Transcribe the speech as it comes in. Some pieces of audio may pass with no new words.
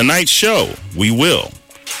Tonight's show, we will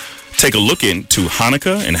take a look into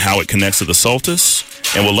Hanukkah and how it connects to the Solstice,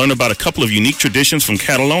 and we'll learn about a couple of unique traditions from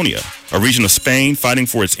Catalonia, a region of Spain fighting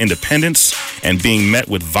for its independence and being met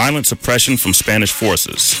with violent suppression from Spanish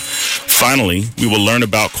forces. Finally, we will learn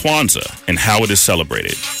about Kwanzaa and how it is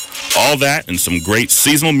celebrated. All that and some great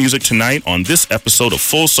seasonal music tonight on this episode of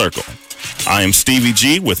Full Circle. I am Stevie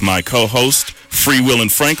G with my co-host, Free Will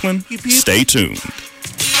and Franklin. Stay tuned.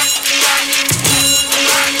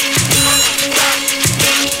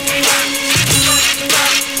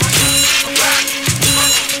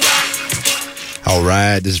 All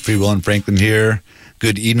right, this is Free Will and Franklin here.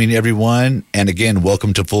 Good evening, everyone. And again,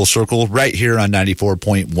 welcome to Full Circle right here on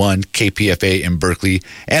 94.1 KPFA in Berkeley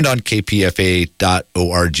and on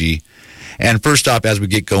kpfa.org. And first off, as we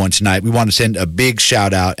get going tonight, we want to send a big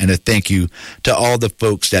shout out and a thank you to all the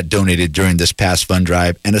folks that donated during this past fund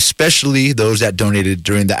drive, and especially those that donated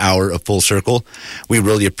during the hour of Full Circle. We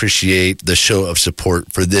really appreciate the show of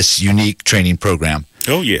support for this unique training program.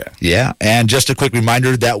 Oh, yeah. Yeah, and just a quick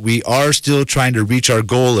reminder that we are still trying to reach our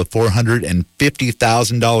goal of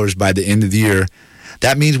 $450,000 by the end of the year.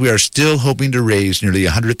 That means we are still hoping to raise nearly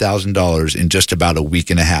 $100,000 in just about a week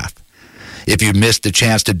and a half. If you missed the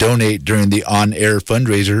chance to donate during the on-air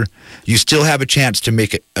fundraiser, you still have a chance to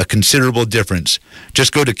make a considerable difference.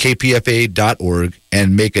 Just go to kpfa.org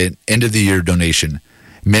and make an end-of-the-year donation.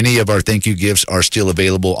 Many of our thank you gifts are still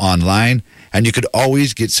available online, and you could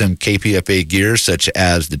always get some KPFA gear, such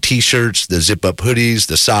as the T-shirts, the zip-up hoodies,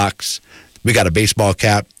 the socks. We got a baseball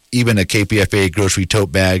cap, even a KPFA grocery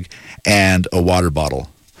tote bag, and a water bottle.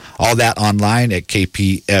 All that online at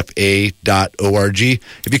kpfa.org.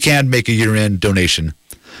 If you can, make a year-end donation.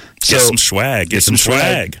 Get some swag. Get some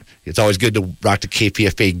swag. It's always good to rock the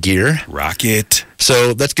KPFA gear. Rock it.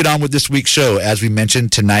 So let's get on with this week's show. As we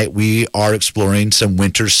mentioned, tonight we are exploring some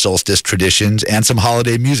winter solstice traditions and some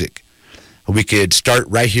holiday music. We could start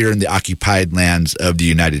right here in the occupied lands of the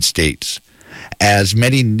United States. As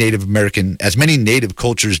many Native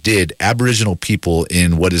cultures did, Aboriginal people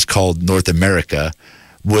in what is called North America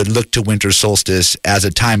would look to winter solstice as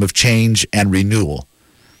a time of change and renewal,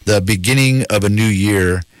 the beginning of a new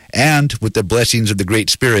year, and with the blessings of the Great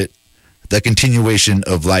Spirit, the continuation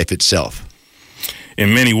of life itself.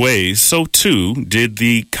 In many ways, so too did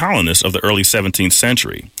the colonists of the early 17th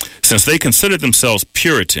century. Since they considered themselves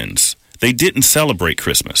Puritans, they didn't celebrate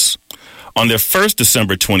Christmas. On their first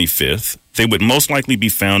December 25th, they would most likely be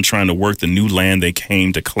found trying to work the new land they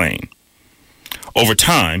came to claim. Over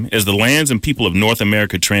time, as the lands and people of North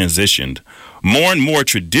America transitioned, more and more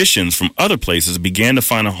traditions from other places began to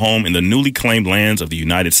find a home in the newly claimed lands of the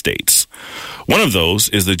United States. One of those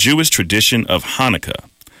is the Jewish tradition of Hanukkah.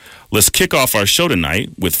 Let's kick off our show tonight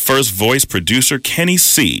with First Voice producer Kenny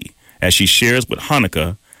C. as she shares what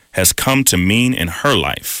Hanukkah has come to mean in her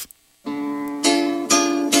life.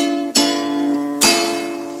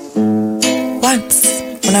 Once,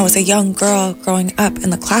 when I was a young girl growing up in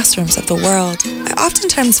the classrooms of the world, I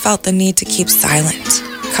oftentimes felt the need to keep silent.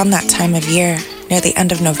 Come that time of year, near the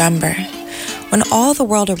end of November, when all the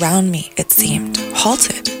world around me, it seemed,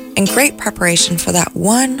 halted in great preparation for that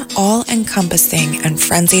one all-encompassing and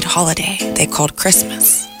frenzied holiday they called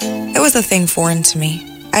Christmas. It was a thing foreign to me.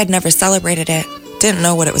 I had never celebrated it, didn't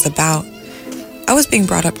know what it was about. I was being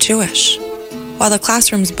brought up Jewish. While the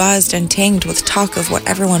classrooms buzzed and tinged with talk of what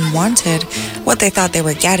everyone wanted, what they thought they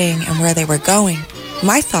were getting, and where they were going,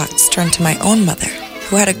 my thoughts turned to my own mother,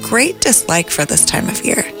 who had a great dislike for this time of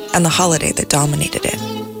year and the holiday that dominated it.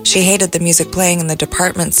 She hated the music playing in the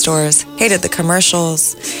department stores, hated the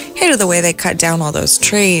commercials, hated the way they cut down all those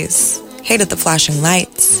trees, hated the flashing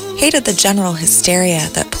lights, hated the general hysteria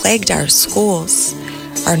that plagued our schools,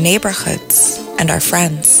 our neighborhoods, and our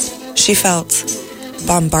friends. She felt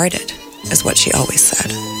bombarded, is what she always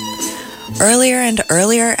said. Earlier and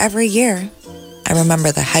earlier every year, I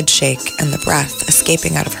remember the head shake and the breath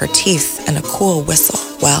escaping out of her teeth and a cool whistle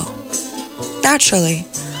well. Naturally,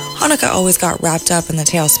 Hanukkah always got wrapped up in the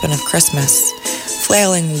tailspin of Christmas,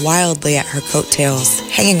 flailing wildly at her coattails,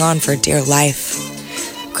 hanging on for dear life.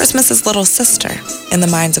 Christmas's little sister in the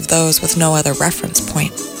minds of those with no other reference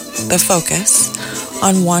point. The focus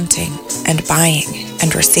on wanting and buying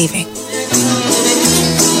and receiving.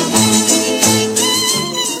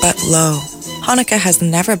 But lo, Hanukkah has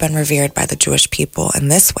never been revered by the Jewish people in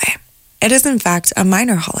this way. It is in fact a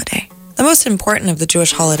minor holiday. The most important of the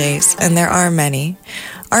Jewish holidays, and there are many,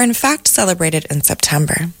 are in fact celebrated in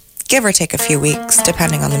September, give or take a few weeks,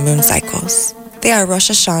 depending on the moon cycles. They are Rosh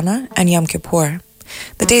Hashanah and Yom Kippur,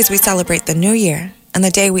 the days we celebrate the New Year, and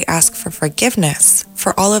the day we ask for forgiveness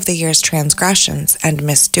for all of the year's transgressions and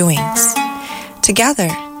misdoings. Together,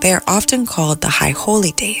 they are often called the High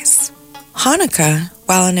Holy Days. Hanukkah,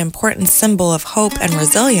 while an important symbol of hope and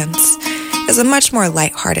resilience, is a much more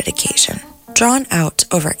lighthearted occasion, drawn out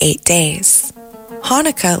over 8 days.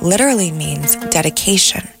 Hanukkah literally means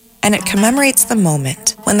dedication, and it commemorates the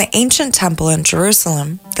moment when the ancient temple in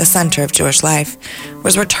Jerusalem, the center of Jewish life,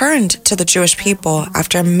 was returned to the Jewish people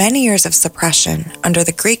after many years of suppression under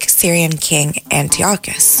the Greek-Syrian king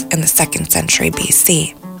Antiochus in the 2nd century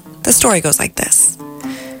BC. The story goes like this.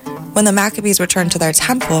 When the Maccabees returned to their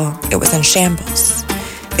temple, it was in shambles.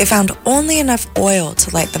 They found only enough oil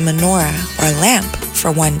to light the menorah or lamp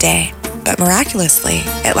for 1 day, but miraculously,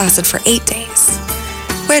 it lasted for 8 days,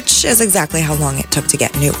 which is exactly how long it took to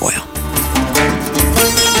get new oil.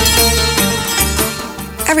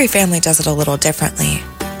 Every family does it a little differently,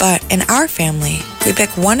 but in our family, we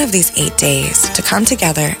pick one of these 8 days to come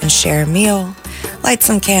together and share a meal, light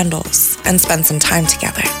some candles, and spend some time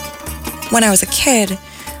together. When I was a kid,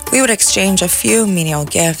 we would exchange a few menial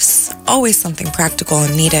gifts, always something practical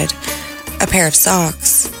and needed, a pair of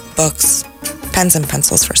socks, books, pens and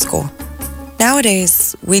pencils for school.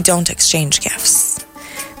 Nowadays, we don't exchange gifts.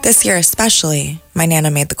 This year especially, my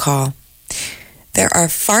Nana made the call. There are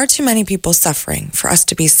far too many people suffering for us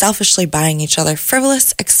to be selfishly buying each other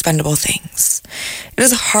frivolous, expendable things. It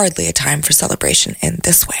is hardly a time for celebration in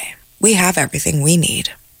this way. We have everything we need.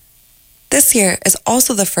 This year is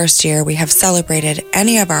also the first year we have celebrated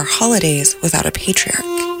any of our holidays without a patriarch.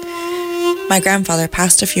 My grandfather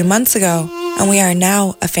passed a few months ago, and we are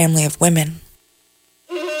now a family of women.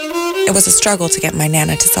 It was a struggle to get my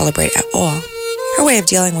Nana to celebrate at all. Her way of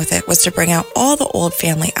dealing with it was to bring out all the old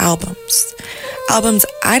family albums. Albums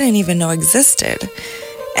I didn't even know existed.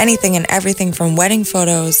 Anything and everything from wedding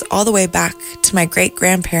photos all the way back to my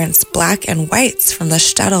great-grandparents' black and whites from the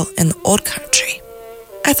shtetl in the old country.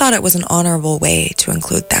 I thought it was an honorable way to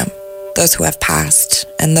include them, those who have passed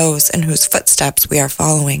and those in whose footsteps we are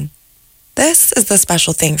following. This is the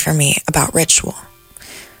special thing for me about ritual,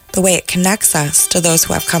 the way it connects us to those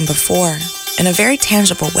who have come before in a very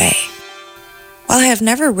tangible way. While I have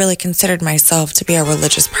never really considered myself to be a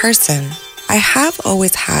religious person, I have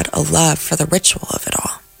always had a love for the ritual of it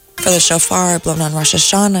all. For the shofar blown on Rosh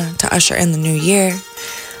Hashanah to usher in the new year,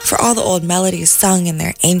 for all the old melodies sung in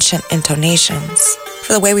their ancient intonations,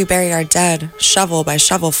 for the way we bury our dead, shovel by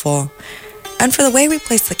shovelful, and for the way we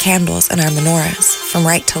place the candles in our menorahs from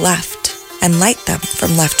right to left, and light them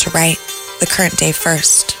from left to right, the current day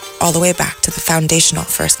first, all the way back to the foundational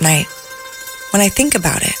first night. When I think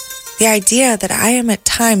about it, the idea that I am at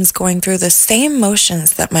times going through the same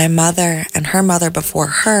motions that my mother and her mother before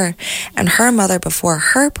her and her mother before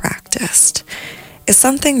her practiced is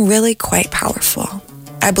something really quite powerful.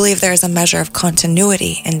 I believe there is a measure of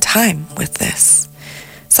continuity in time with this,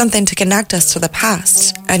 something to connect us to the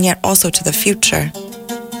past and yet also to the future.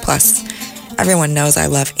 Plus, everyone knows I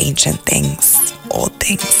love ancient things, old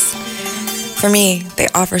things. For me, they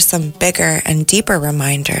offer some bigger and deeper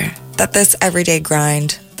reminder that this everyday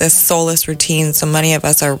grind, this soulless routine so many of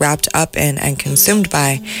us are wrapped up in and consumed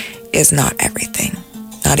by, is not everything,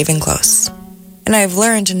 not even close. And I've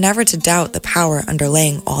learned never to doubt the power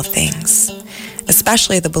underlaying all things,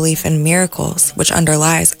 especially the belief in miracles which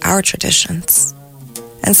underlies our traditions.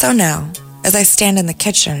 And so now, as I stand in the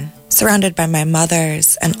kitchen, surrounded by my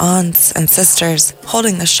mothers and aunts and sisters,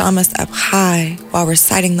 holding the shamas up high while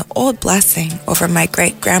reciting the old blessing over my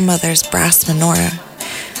great-grandmother's brass menorah,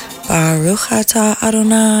 Baruch atah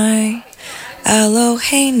Adonai,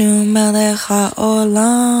 Eloheinu melech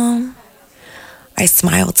haolam, I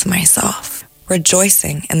smiled to myself,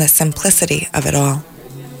 rejoicing in the simplicity of it all.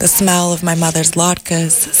 The smell of my mother's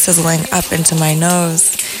latkes sizzling up into my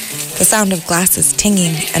nose, the sound of glasses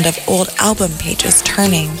tinging and of old album pages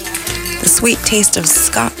turning, the sweet taste of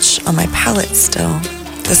scotch on my palate still,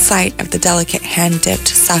 the sight of the delicate hand-dipped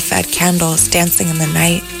safed candles dancing in the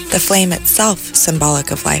night, the flame itself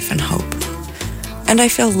symbolic of life and hope. And I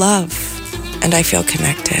feel love, and I feel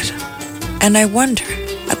connected. And I wonder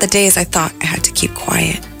at the days I thought I had to keep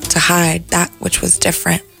quiet, to hide that which was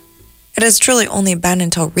different. It has truly only been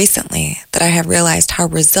until recently that I have realized how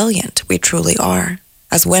resilient we truly are,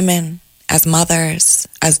 as women, as mothers,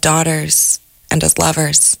 as daughters, and as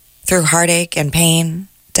lovers, through heartache and pain,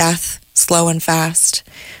 death, slow and fast,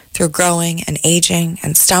 through growing and aging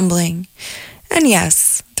and stumbling, and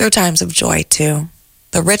yes, through times of joy too.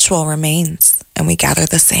 The ritual remains, and we gather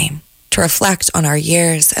the same, to reflect on our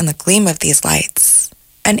years and the gleam of these lights.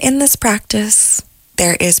 And in this practice,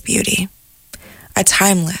 there is beauty. A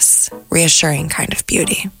timeless, reassuring kind of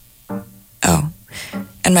beauty. Oh,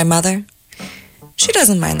 and my mother? She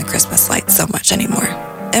doesn't mind the Christmas lights so much anymore.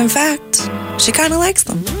 In fact, she kind of likes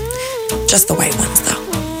them. Just the white ones, though.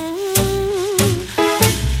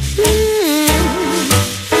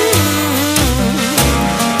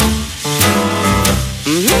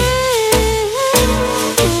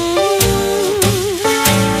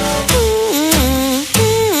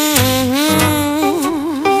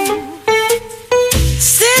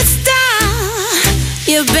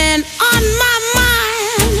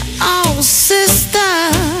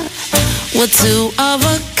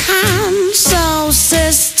 two-of-a-kind soul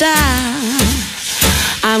sister.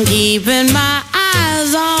 I'm keeping my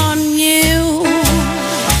eyes on you.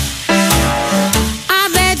 I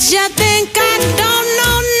bet you think I don't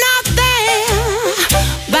know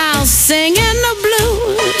nothing about singing the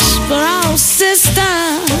blues, but oh sister,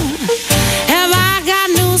 have I got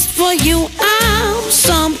news for you? I'm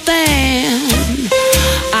something.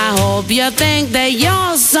 I hope you think that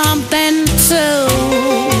you're something too.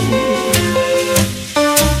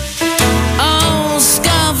 Oh,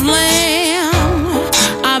 Scuffling,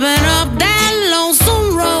 I've been up that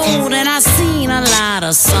lonesome road and I've seen a lot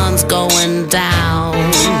of suns going down.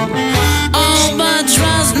 Oh, but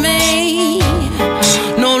trust me,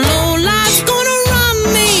 no low light's gonna run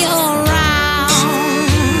me around.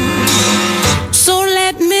 So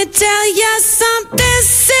let me tell you something,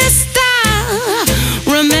 sister.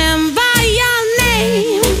 Remember your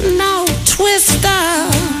name, no twister.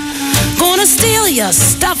 Gonna steal your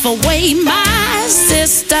stuff away, my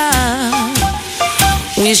sister.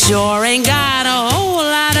 We sure ain't got a whole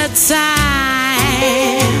lot of time.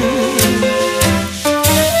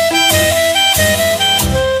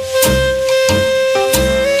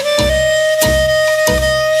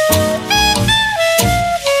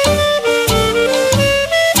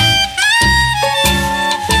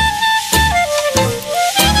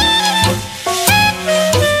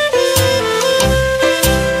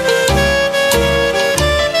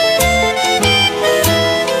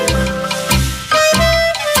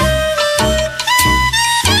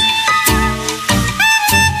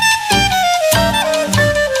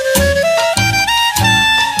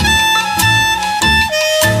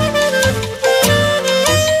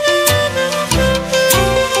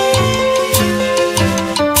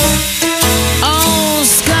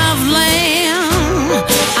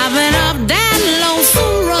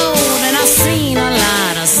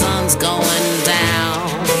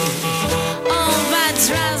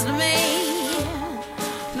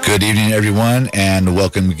 Good evening, everyone, and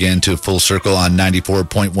welcome again to Full Circle on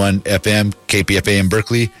 94.1 FM, KPFA in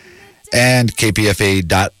Berkeley, and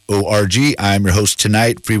kpfa.org. I'm your host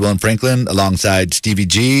tonight, Free Will and Franklin, alongside Stevie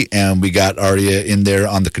G, and we got Arya in there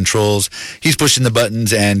on the controls. He's pushing the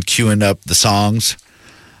buttons and queuing up the songs.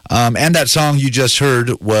 And that song you just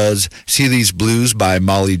heard was Seeley's Blues by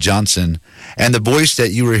Molly Johnson, and the voice that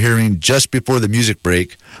you were hearing just before the music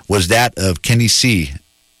break was that of Kenny C.,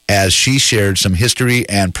 as she shared some history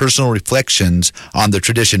and personal reflections on the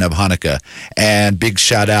tradition of Hanukkah. And big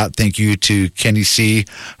shout out, thank you to Kenny C.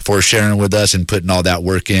 for sharing with us and putting all that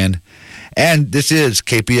work in. And this is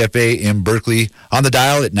KPFA in Berkeley on the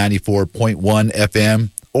dial at 94.1 FM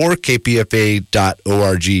or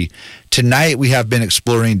kpfa.org. Tonight we have been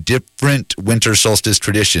exploring different winter solstice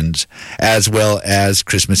traditions as well as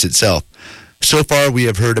Christmas itself. So far we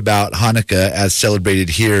have heard about Hanukkah as celebrated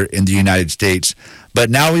here in the United States, but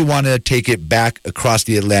now we want to take it back across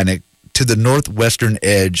the Atlantic to the northwestern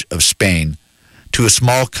edge of Spain, to a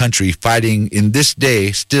small country fighting in this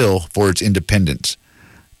day still for its independence.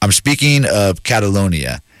 I'm speaking of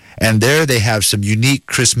Catalonia, and there they have some unique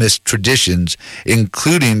Christmas traditions,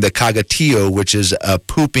 including the cagatillo, which is a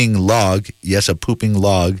pooping log, yes, a pooping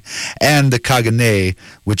log, and the caganer,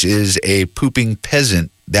 which is a pooping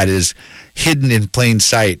peasant that is hidden in plain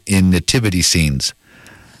sight in nativity scenes.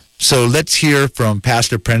 So let's hear from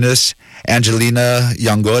past apprentice Angelina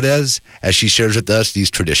Llongueres as she shares with us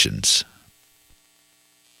these traditions.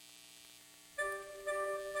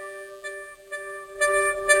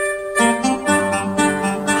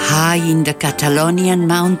 High in the Catalonian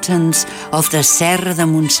mountains of the Serra de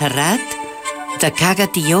Montserrat, the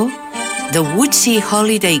cagatillo, the woodsy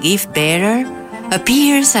holiday gift-bearer,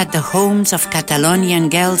 appears at the homes of Catalonian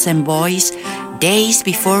girls and boys days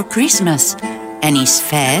before Christmas and is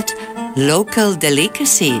fed local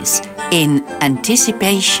delicacies in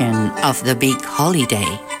anticipation of the big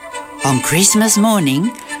holiday. On Christmas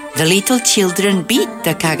morning, the little children beat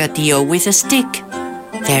the cagatillo with a stick,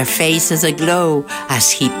 their faces aglow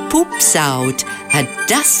as he poops out a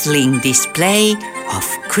dazzling display of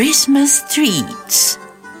Christmas treats.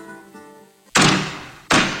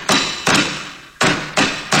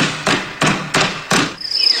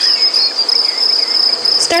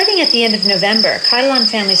 Starting at the end of November, Catalan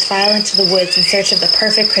families file into the woods in search of the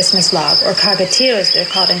perfect Christmas log, or cagatillo as they're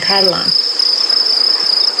called in Catalan.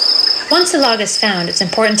 Once the log is found, it's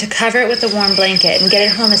important to cover it with a warm blanket and get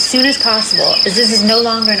it home as soon as possible, as this is no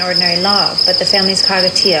longer an ordinary log, but the family's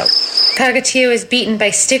cagatillo. Cagatillo is beaten by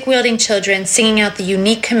stick-wielding children singing out the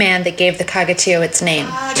unique command that gave the cagatillo its name.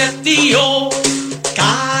 Cagatillo,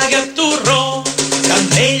 cagaturro,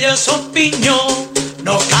 candellas o piñó,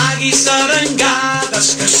 no cague cagui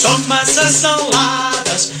sarangades, que són massa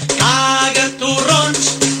salades. Caga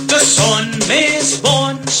torrons, que són més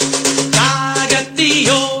bons. Caga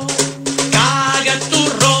tió, caga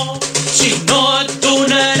torró, si no et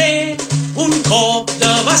donaré un cop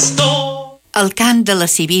de bastó. El cant de la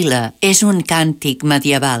Sibila és un càntic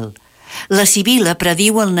medieval. La Sibila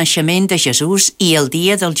prediu el naixement de Jesús i el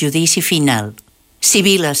dia del judici final.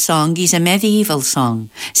 Sibila's song is a medieval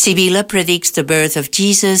song. Sibila predicts the birth of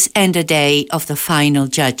Jesus and the day of the final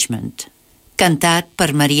judgment. Cantat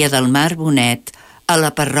per Maria del Mar Bonet a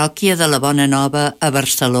la parròquia de la Bona Nova a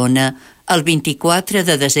Barcelona el 24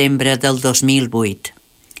 de desembre del 2008.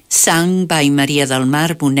 Sung by Maria del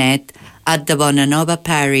Mar Bonet at the Bonanova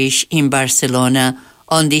Parish in Barcelona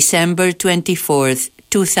on December 24th,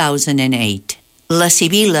 2008. La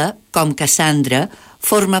Sibila, com Cassandra,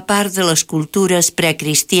 forma part de les cultures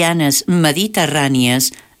precristianes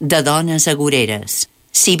mediterrànies de dones agoreres.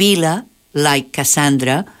 Sibila, like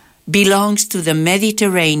Cassandra, belongs to the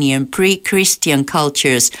Mediterranean pre-Christian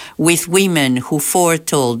cultures with women who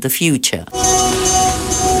foretold the future.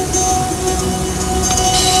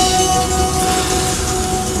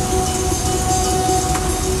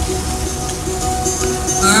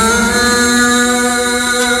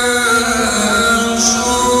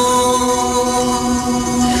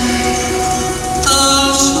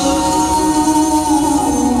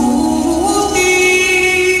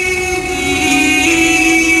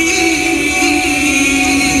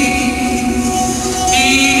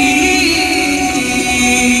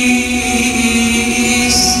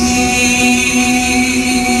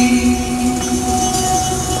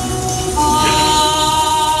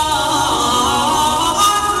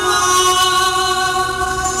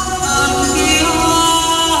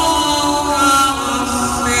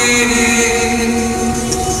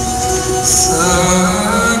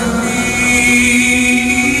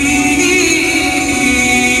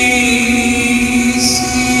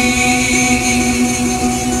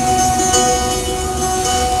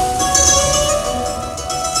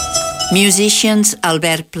 Musicians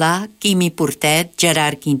Albert Pla, Quimi Portet,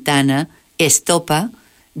 Gerard Quintana, Estopa,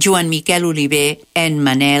 Joan Miquel Oliver and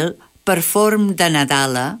Manel perform the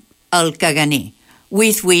Nadala, El Caganer,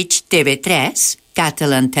 with which TV3,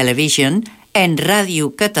 Catalan Television, and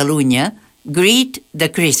Radio Catalunya greet the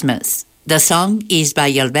Christmas. The song is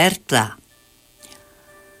by Albert Pla.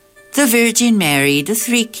 The Virgin Mary, the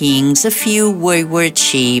three kings, a few wayward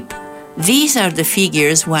sheep. These are the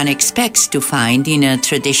figures one expects to find in a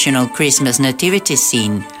traditional Christmas nativity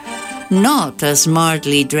scene, not a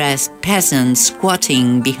smartly dressed peasant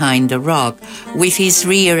squatting behind a rock with his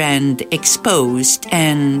rear end exposed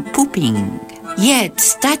and pooping. Yet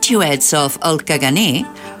statuettes of El Caganer,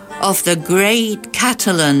 of the great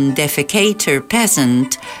Catalan defecator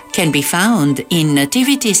peasant, can be found in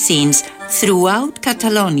nativity scenes throughout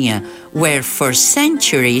Catalonia, where for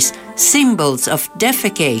centuries symbols of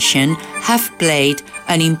defecation have played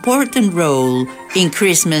an important role in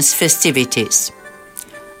Christmas festivities.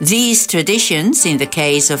 These traditions, in the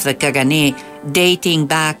case of the Caganer, dating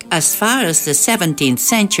back as far as the 17th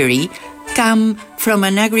century, come from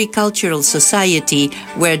an agricultural society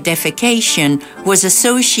where defecation was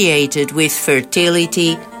associated with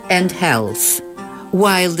fertility and health.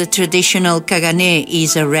 While the traditional Caganer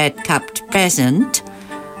is a red-capped peasant,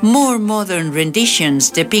 more modern renditions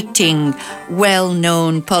depicting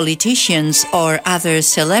well-known politicians or other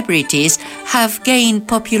celebrities have gained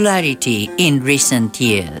popularity in recent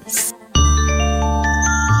years.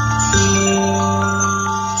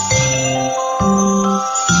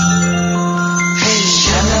 Hey,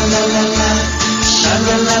 sha-la-la-la-la,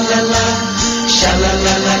 sha-la-la-la-la,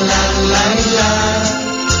 sha-la-la-la-la-la-la,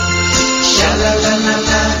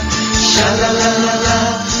 sha-la-la-la-la, sha-la-la-la-la,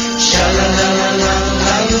 sha-la-la-la-la.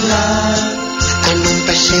 En un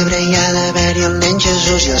pessebre hi ha d'haver-hi el nen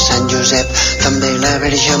Jesús i el Sant Josep, també la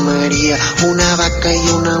Verge Maria, una vaca i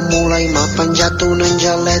una mula i m'ha penjat un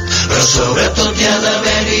angelet. Però sobretot hi ha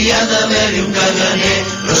d'haver-hi un caganer,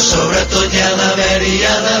 però sobretot hi ha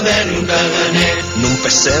d'haver-hi un caganer. En un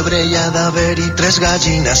pessebre hi ha d'haver-hi 3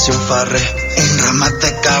 gallines i un ferrer, un ramat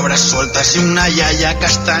de cabres sueltes i una iaia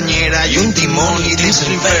castanyera i un dimoni dins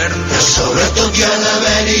l'infern. Però sobretot hi ha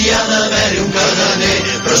d'haver-hi un caganer,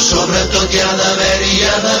 però sobretot hi ha d'haver-hi un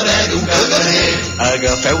caganer.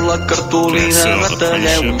 Agafeu la cartolina,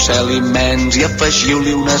 retalleu un cel immens i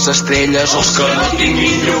afegiu-li unes estrelles als que no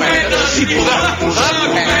tinguin llumetes i podran posar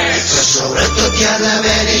comets. Però sobretot hi ha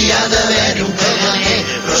d'haver-hi un caganer,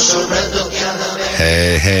 però sobretot hi ha d'haver-hi...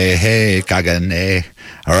 Hey, Caganer.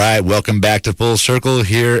 All right, welcome back to Full Circle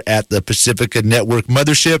here at the Pacifica Network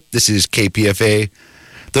Mothership. This is KPFA,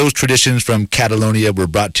 Those traditions from Catalonia were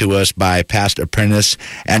brought to us by past apprentice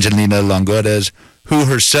Angelina Llongueres, who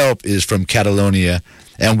herself is from Catalonia,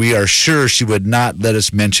 and we are sure she would not let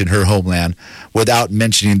us mention her homeland without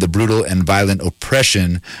mentioning the brutal and violent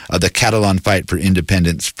oppression of the Catalan fight for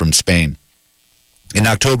independence from Spain. In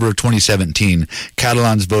October of 2017,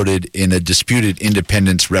 Catalans voted in a disputed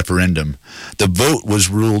independence referendum. The vote was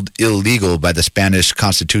ruled illegal by the Spanish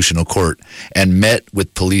Constitutional Court and met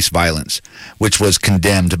with police violence, which was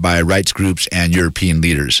condemned by rights groups and European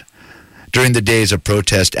leaders. During the days of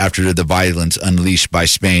protest after the violence unleashed by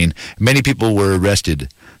Spain, many people were arrested.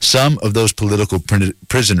 Some of those political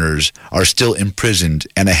prisoners are still imprisoned,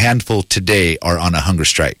 and a handful today are on a hunger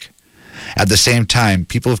strike. At the same time,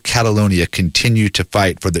 people of Catalonia continue to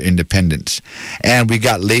fight for their independence. And we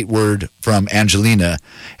got late word from Angelina,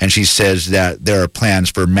 and she says that there are plans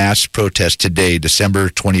for mass protests today, December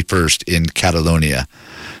 21st, in Catalonia.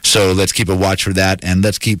 So let's keep a watch for that, and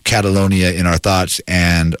let's keep Catalonia in our thoughts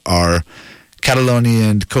and our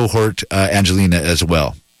Catalonian cohort, Angelina, as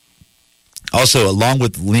well. Also, along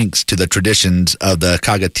with links to the traditions of the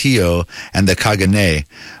Cagatillo and the Cagané,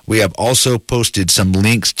 we have also posted some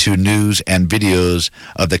links to news and videos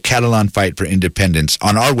of the Catalan fight for independence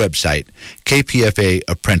on our website,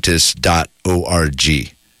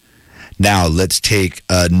 kpfaapprentice.org. Now, let's take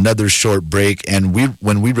another short break, and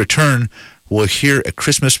when we return, we'll hear a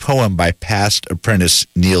Christmas poem by past apprentice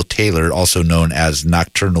Neil Taylor, also known as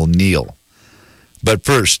Nocturnal Neil. But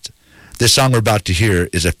first, this song we're about to hear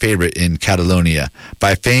is a favorite in Catalonia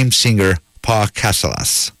by famed singer Pau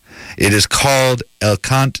Casals. It is called El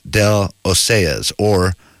Cant del Ocells,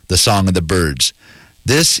 or The Song of the Birds.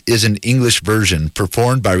 This is an English version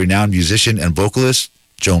performed by renowned musician and vocalist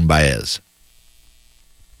Joan Baez.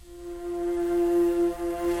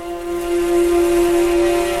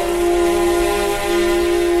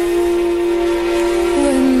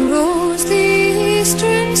 When rose the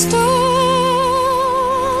eastern star,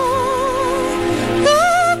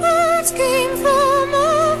 came from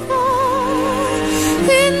afar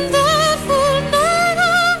in the full night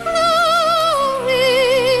of glory,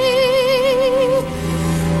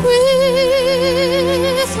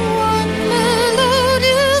 with one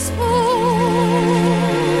melodious voice.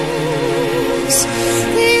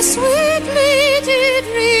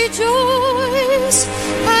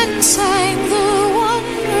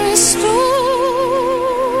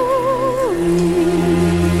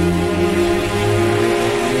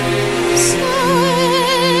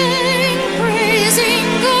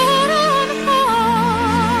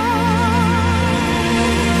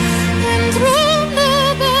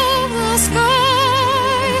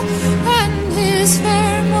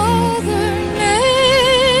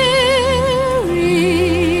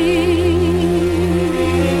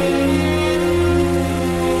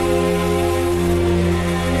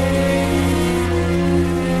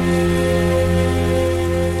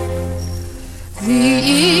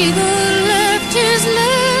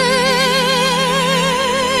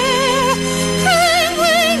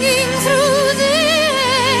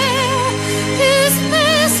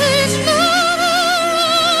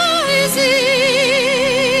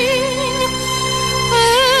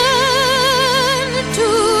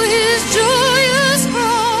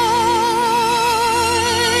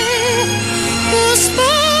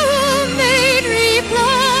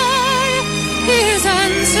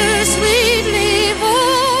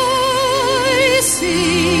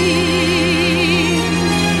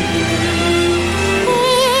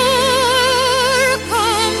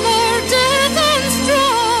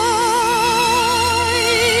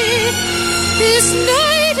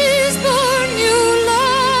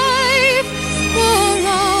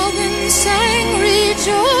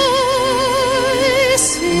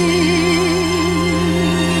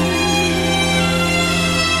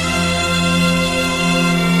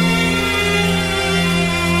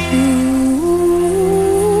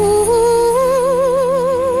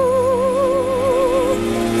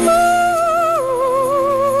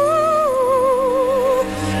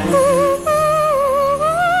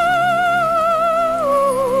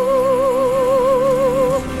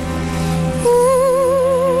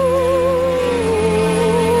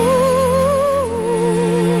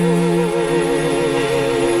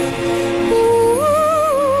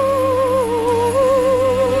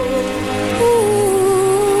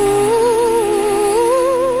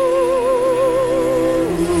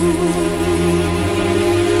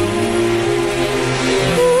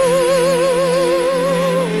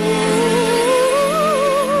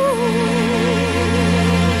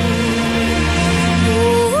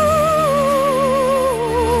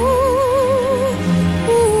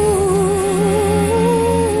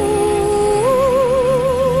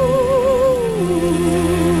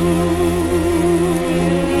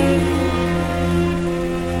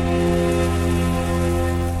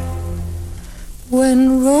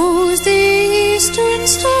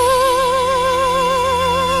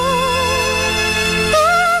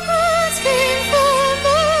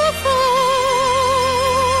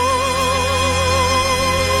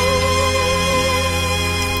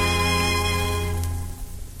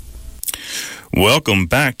 Welcome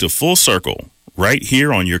back to Full Circle, right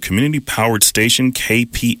here on your community-powered station,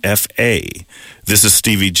 KPFA. This is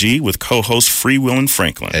Stevie G with co-host Free Will and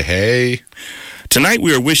Franklin. Hey. Tonight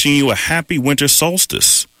we are wishing you a happy winter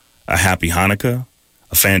solstice, a happy Hanukkah,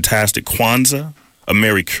 a fantastic Kwanzaa, a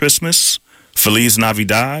Merry Christmas, Feliz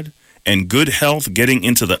Navidad, and good health getting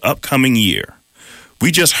into the upcoming year. We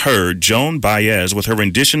just heard Joan Baez with her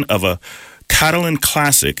rendition of a Catalan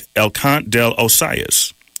classic, El Cant del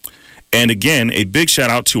Osias. And again, a big shout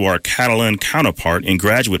out to our Catalan counterpart and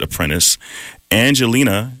graduate apprentice,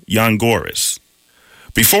 Angelina Llongueres.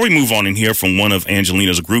 Before we move on and hear from one of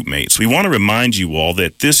Angelina's group mates, we want to remind you all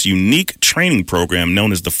that this unique training program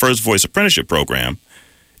known as the First Voice Apprenticeship Program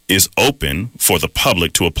is open for the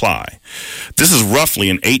public to apply. This is roughly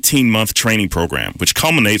an 18-month training program, which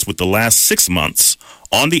culminates with the last 6 months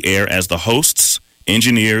on the air as the hosts,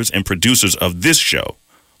 engineers, and producers of this show,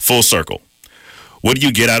 Full Circle. What do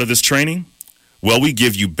you get out of this training? Well, we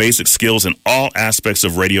give you basic skills in all aspects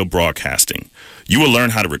of radio broadcasting. You will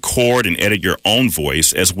learn how to record and edit your own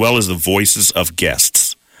voice as well as the voices of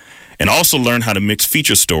guests. And also learn how to mix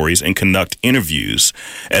feature stories and conduct interviews,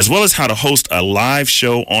 as well as how to host a live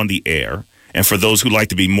show on the air. And for those who like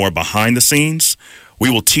to be more behind the scenes,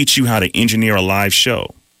 we will teach you how to engineer a live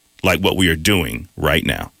show, like what we are doing right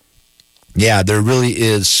now. Yeah, there really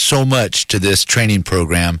is so much to this training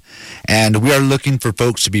program, and we are looking for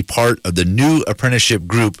folks to be part of the new apprenticeship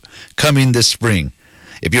group coming this spring.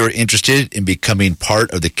 If you are interested in becoming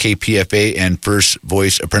part of the KPFA and First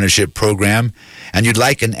Voice Apprenticeship Program, and you'd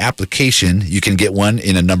like an application, you can get one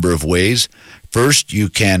in a number of ways. First, you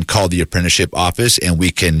can call the apprenticeship office, and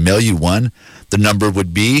we can mail you one. The number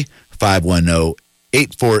would be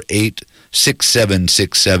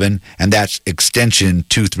 510-848-6767, and that's extension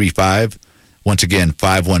 235. Once again,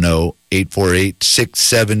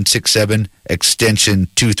 510-848-6767, extension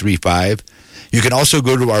 235. You can also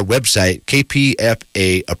go to our website,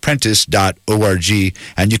 kpfaapprentice.org,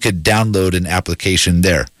 and you could download an application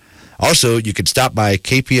there. Also, you could stop by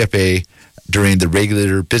KPFA during the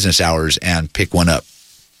regular business hours and pick one up.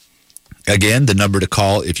 Again, the number to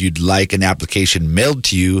call if you'd like an application mailed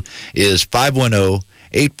to you is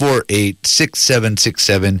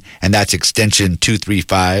 510-848-6767, and that's extension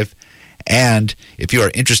 235. And if you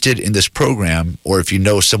are interested in this program, or if you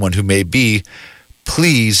know someone who may be,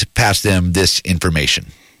 please pass them this information.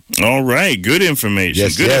 All right. Good information.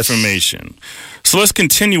 Yes, Good yes. information. So let's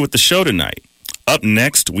continue with the show tonight. Up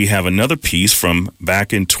next, we have another piece from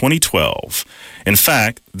back in 2012. In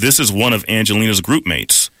fact, this is one of Angelina's group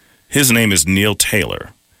mates. His name is Neil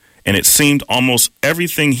Taylor. And it seemed almost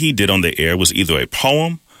everything he did on the air was either a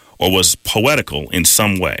poem or was poetical in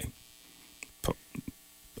some way.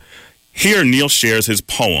 Here, Neil shares his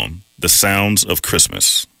poem, The Sounds of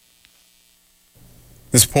Christmas.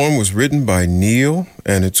 This poem was written by Neil,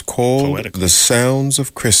 and it's called Poetical. The Sounds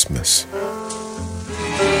of Christmas.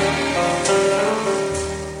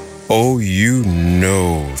 Oh, you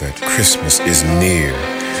know that Christmas is near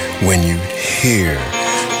when you hear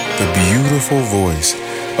the beautiful voice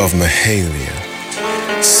of Mahalia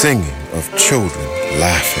singing of children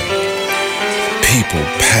laughing, people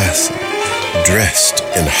passing dressed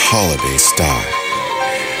in holiday style,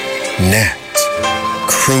 gnats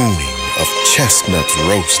crooning of chestnuts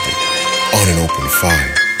roasted on an open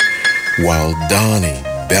fire, while Donnie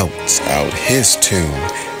belts out his tune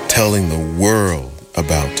telling the world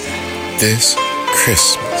about this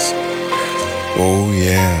Christmas. Oh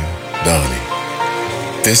yeah, Donnie,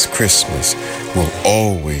 this Christmas will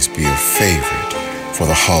always be a favorite for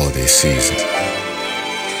the holiday season.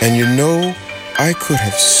 And you know, I could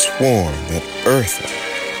have sworn that Eartha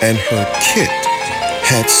and her kit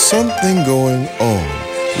had something going on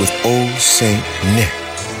with old Saint Nick.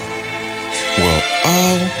 Well,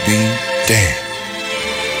 I'll be damned.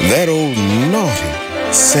 That old naughty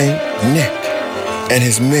Saint Nick and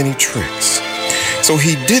his many tricks. So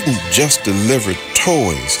he didn't just deliver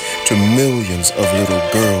toys to millions of little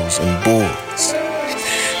girls and boys.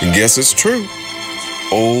 Guess it's true.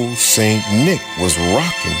 Old Saint Nick was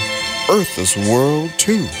rocking Eartha's world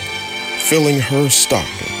too, filling her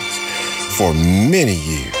stockings for many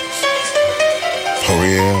years. Oh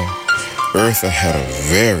yeah, Eartha had a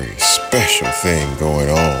very special thing going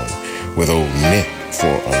on with old Nick for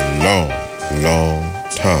a long, long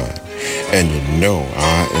time. And you know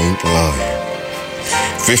I ain't lying.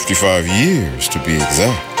 55 years to be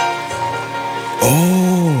exact.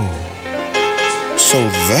 Oh, so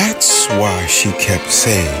that's why she kept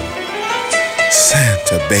saying,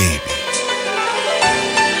 Santa baby.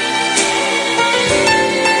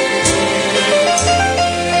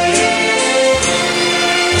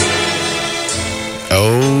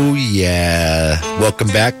 Oh, yeah. Welcome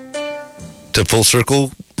back to Full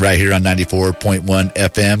Circle right here on 94.1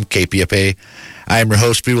 FM KPFA. I am your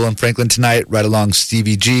host, Free Will and Franklin, tonight, right along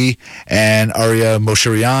Stevie G, and Aria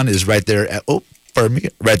Mosharian is right there at,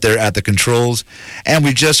 right there at the controls. And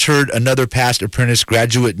we just heard another past apprentice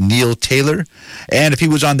graduate, Neil Taylor. And if he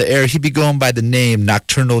was on the air, he'd be going by the name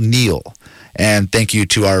Nocturnal Neil. And thank you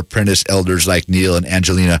to our apprentice elders like Neil and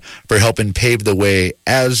Angelina for helping pave the way,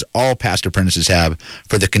 as all past apprentices have,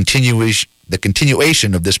 for the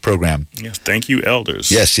continuation of this program. Yes, thank you,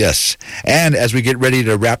 elders. Yes, yes. And as we get ready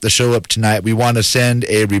to wrap the show up tonight, we want to send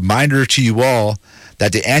a reminder to you all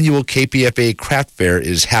that the annual KPFA Craft Fair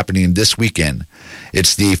is happening this weekend.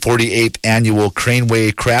 It's the 48th annual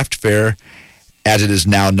Craneway Craft Fair, as it is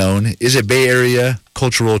now known, is a Bay Area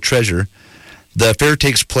cultural treasure. The fair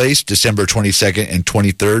takes place December 22nd and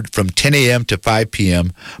 23rd from 10 a.m. to 5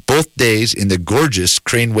 p.m., both days in the gorgeous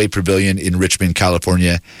Craneway Pavilion in Richmond,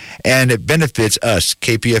 California, and it benefits us,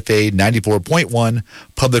 KPFA 94.1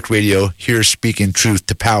 Public Radio, here speaking truth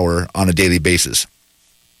to power on a daily basis.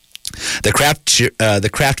 The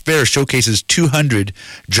craft fair showcases 200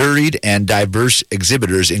 juried and diverse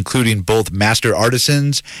exhibitors, including both master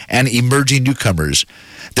artisans and emerging newcomers.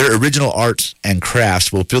 Their original arts and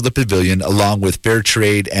crafts will fill the pavilion, along with fair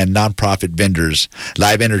trade and nonprofit vendors,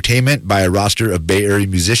 live entertainment by a roster of Bay Area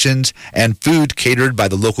musicians, and food catered by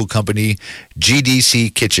the local company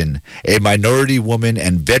GDC Kitchen, a minority woman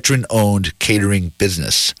and veteran-owned catering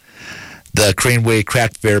business. The Craneway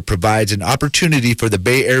Craft Fair provides an opportunity for the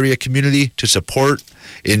Bay Area community to support,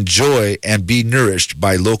 enjoy, and be nourished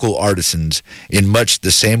by local artisans in much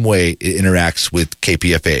the same way it interacts with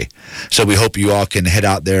KPFA. So we hope you all can head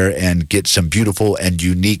out there and get some beautiful and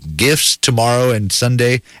unique gifts tomorrow and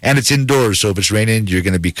Sunday. And it's indoors, so if it's raining, you're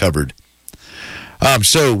going to be covered.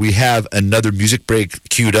 So we have another music break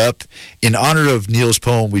queued up. In honor of Neil's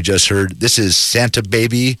poem we just heard, this is Santa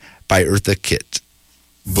Baby by Eartha Kitt.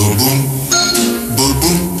 Boom boom, boom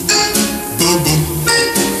boom, boom boom, boom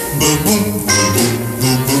boom, boom boom.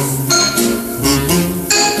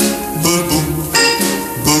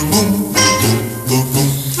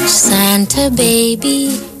 Santa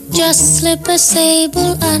baby, just slip a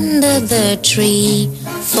sable under the tree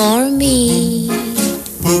for me.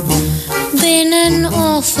 Been an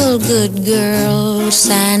awful good girl,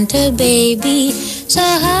 Santa baby, so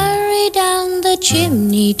hurry down the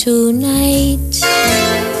chimney tonight.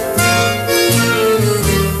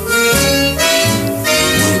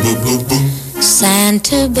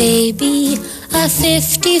 Santa baby, a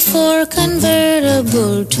 54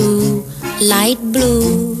 convertible to light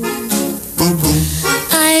blue.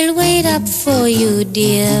 I'll wait up for you,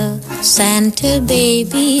 dear Santa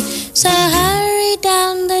baby, so hurry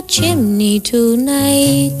down the chimney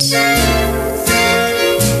tonight.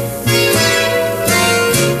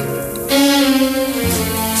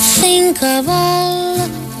 Think of all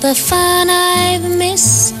the fun I've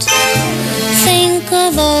missed. Think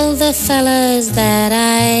of all the fellas that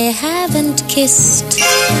I haven't kissed.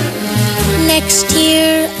 Next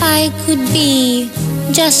year I could be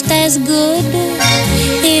just as good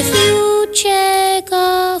if you check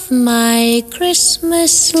off my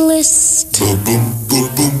Christmas list.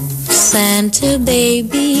 Santa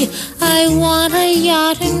baby, I want a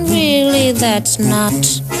yacht, and really that's not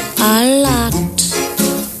a lot.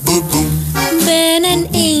 Been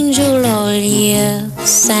an angel all year,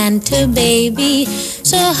 Santa baby,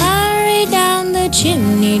 so hurry down the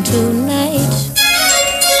chimney tonight.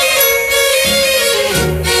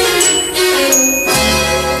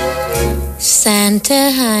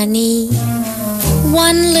 Santa honey,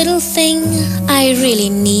 one little thing I really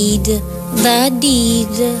need, the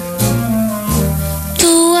deed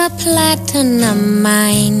to a platinum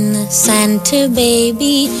mine, Santa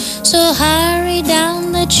baby, so hurry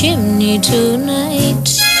down the chimney tonight.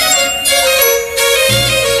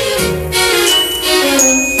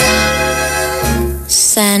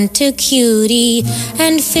 Santa cutie,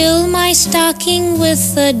 and fill my stocking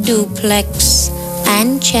with a duplex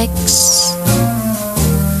and checks.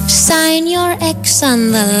 Sign your X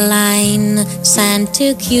on the line,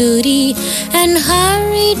 Santa cutie, and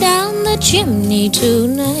hurry down the chimney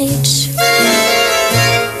tonight.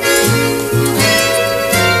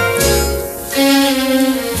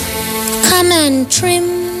 Come and trim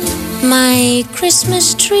my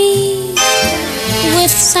Christmas tree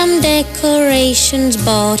with some decorations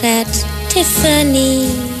bought at Tiffany.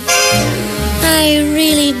 I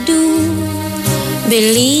really do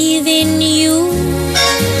believe in you.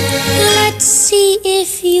 Let's see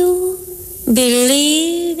if you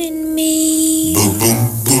believe in me.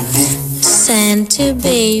 Santa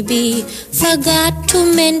baby, forgot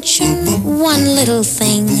to mention one little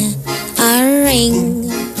thing.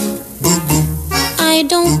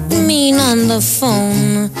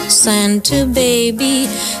 phone, Santa baby,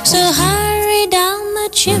 so hurry down the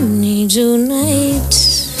chimney tonight.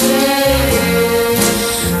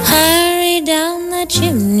 Hurry down the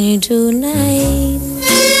chimney tonight.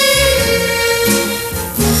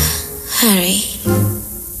 Hurry.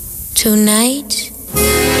 Tonight.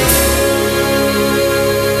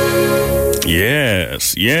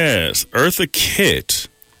 Yes. Eartha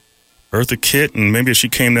Kitt, and maybe if she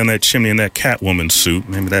came down that chimney in that Catwoman suit,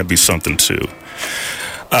 maybe that'd be something too.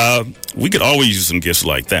 We could always use some gifts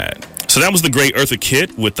like that. So that was the great Eartha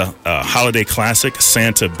Kitt with the holiday classic,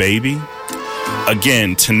 Santa Baby.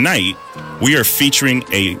 Again, tonight, we are featuring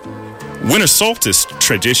a winter solstice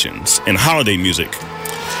traditions and holiday music.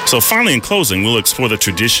 So finally, in closing, we'll explore the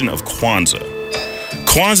tradition of Kwanzaa.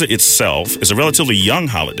 Kwanzaa itself is a relatively young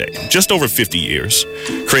holiday, just over 50 years,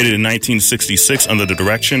 created in 1966 under the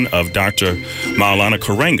direction of Dr. Maulana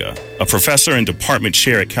Karenga, a professor and department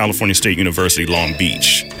chair at California State University, Long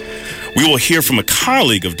Beach. We will hear from a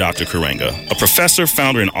colleague of Dr. Karenga, a professor,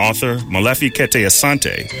 founder, and author, Molefi Kete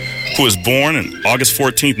Asante, who was born on August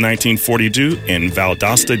 14, 1942 in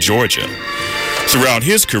Valdosta, Georgia. Throughout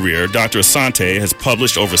his career, Dr. Asante has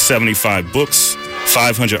published over 75 books,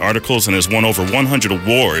 500 articles, and has won over 100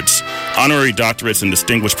 awards, honorary doctorates, and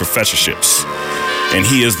distinguished professorships. And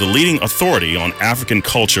he is the leading authority on African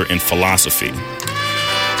culture and philosophy.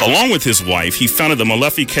 Along with his wife, he founded the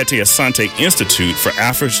Molefi Kete Asante Institute for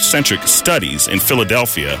Afrocentric Studies in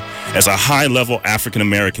Philadelphia as a high-level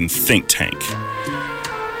African-American think tank.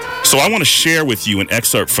 So I want to share with you an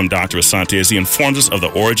excerpt from Dr. Asante as he informs us of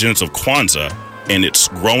the origins of Kwanzaa and its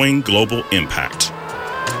growing global impact.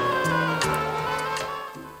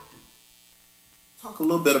 Talk a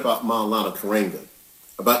little bit about Maulana Karenga,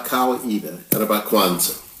 about Kawaida, and about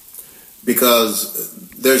Kwanzaa, because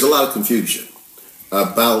there's a lot of confusion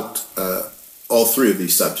about all three of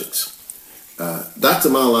these subjects. Dr.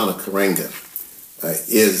 Maulana Karenga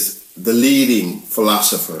is the leading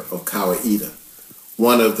philosopher of Kawaida,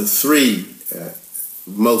 one of the three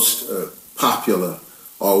most popular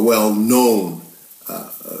or well-known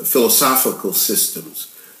philosophical systems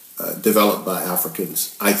developed by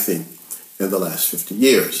Africans, I think, in the last 50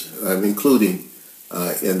 years. I'm including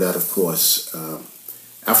in that, of course,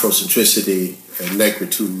 Afrocentricity and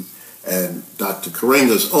negritude and Dr.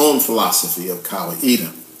 Karenga's own philosophy of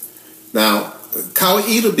Kawaida. Now,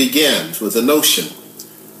 Kawaida begins with the notion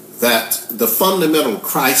that the fundamental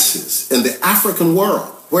crisis in the African world,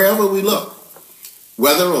 wherever we look,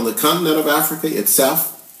 whether on the continent of Africa itself,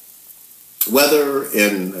 whether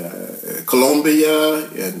in Colombia,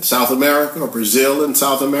 in South America, or Brazil in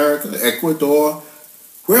South America, Ecuador,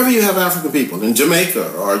 wherever you have African people, in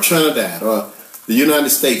Jamaica or Trinidad or the United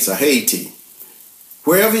States or Haiti,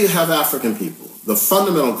 wherever you have African people, the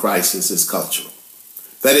fundamental crisis is cultural.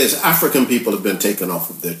 That is, African people have been taken off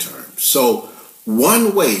of their terms. So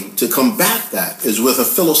one way to combat that is with a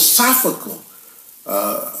philosophical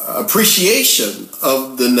appreciation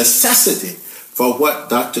of the necessity for what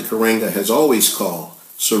Dr. Karenga has always called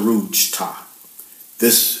Suruj Ta,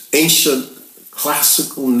 this ancient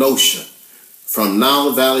classical notion from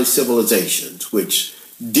Nile Valley civilizations, which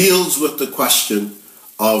deals with the question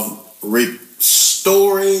of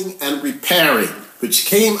restoring and repairing, which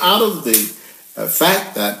came out of the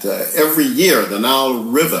fact that every year the Nile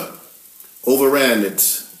River overran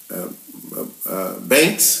its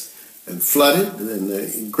banks and flooded in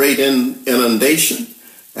a great inundation.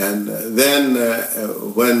 And then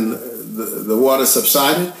when the water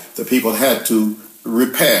subsided, the people had to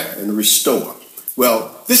repair and restore.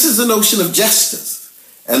 Well, this is the notion of justice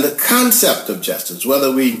and the concept of justice,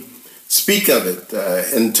 whether we speak of it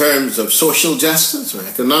in terms of social justice or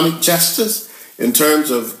economic justice, in terms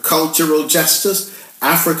of cultural justice.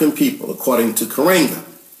 African people, according to Karenga,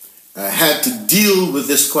 had to deal with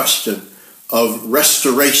this question of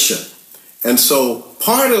restoration. And so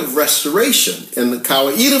part of restoration in the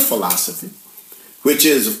Kawaida philosophy, which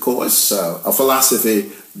is, of course, a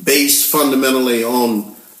philosophy based fundamentally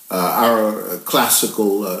on our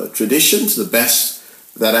classical traditions, the best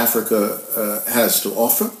that Africa has to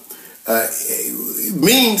offer,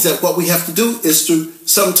 means that what we have to do is to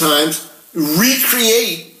sometimes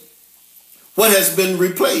recreate what has been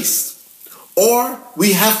replaced, or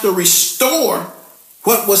we have to restore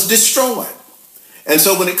what was destroyed. And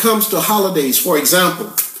so when it comes to holidays, for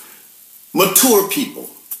example, mature people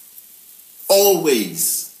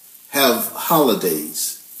always have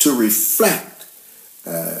holidays to reflect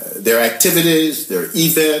their activities, their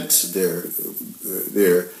events,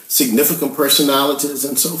 their significant personalities,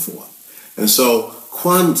 and so forth. And so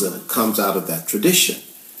Kwanzaa comes out of that tradition.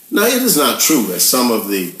 Now, it is not true, as some of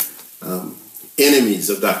the enemies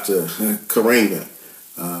of Dr. Karenga,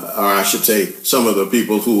 or I should say some of the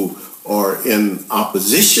people who are in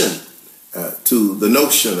opposition to the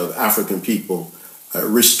notion of African people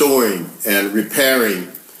restoring and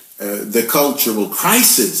repairing the cultural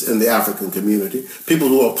crisis in the African community, people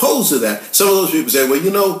who are opposed to that, some of those people say, well,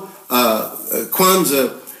 you know,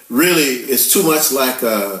 Kwanzaa really is too much like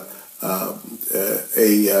a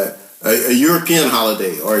European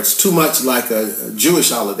holiday, or it's too much like a Jewish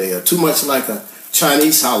holiday, or too much like a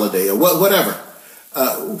Chinese holiday, or whatever.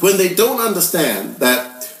 When they don't understand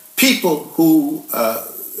that people who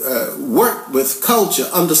work with culture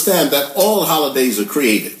understand that all holidays are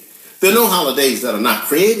created. There are no holidays that are not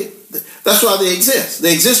created. That's why they exist.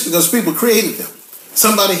 They exist because people created them.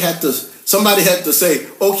 Somebody had to say,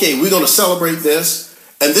 okay, we're going to celebrate this,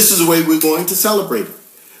 and this is the way we're going to celebrate it.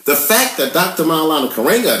 The fact that Dr. Maulana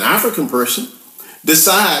Karenga, an African person,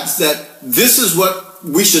 decides that this is what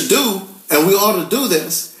we should do, and we ought to do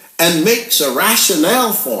this, and makes a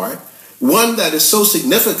rationale for it, one that is so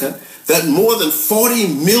significant that more than 40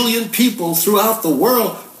 million people throughout the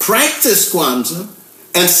world practice Kwanzaa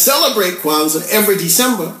and celebrate Kwanzaa every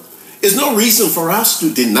December, is no reason for us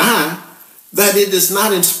to deny that it is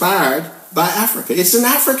not inspired by Africa. It's an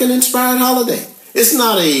African-inspired holiday. It's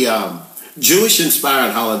not a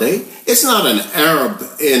Jewish-inspired holiday. It's not an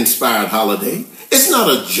Arab-inspired holiday. It's not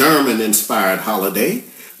a German-inspired holiday.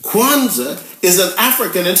 Kwanzaa is an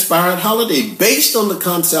African-inspired holiday based on the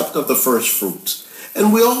concept of the first fruits.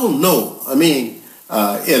 And we all know, in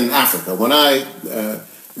Africa, when I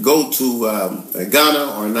go to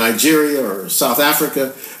Ghana or Nigeria or South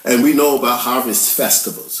Africa, and we know about harvest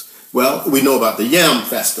festivals. Well, we know about the yam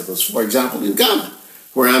festivals, for example, in Ghana,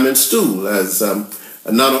 where I'm in Stool, as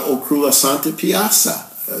Nana Okru Asante Piazza,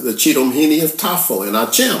 the Chidomhini of Tafo in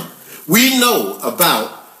Achem. We know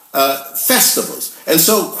about festivals. And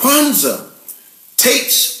so Kwanzaa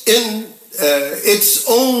takes in its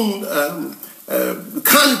own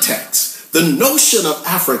context the notion of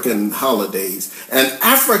African holidays and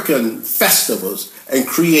African festivals and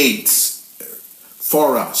creates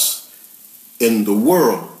for us in the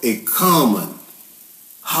world a common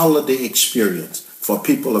holiday experience for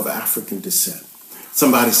people of African descent.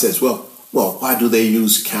 Somebody says, well, why do they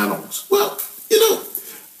use candles? Well,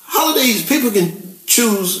 holidays, people can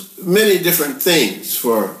choose many different things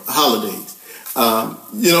for holidays.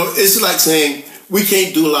 It's like saying we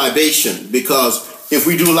can't do libation because if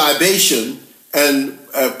we do libation and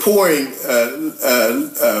pouring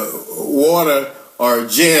water or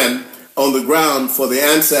gin on the ground for the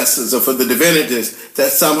ancestors or for the divinities,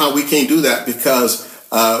 that somehow we can't do that because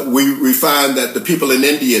we find that the people in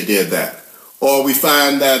India did that. Or we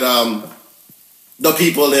find that the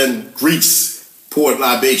people in Greece poured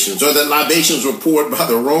libations, or that libations were poured by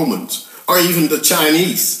the Romans, or even the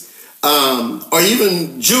Chinese, or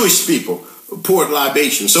even Jewish people poured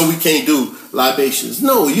libations, so we can't do libations.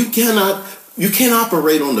 No, you can't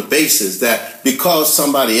operate on the basis that because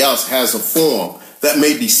somebody else has a form that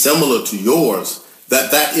may be similar to yours,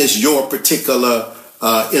 that is your particular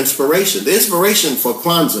inspiration. The inspiration for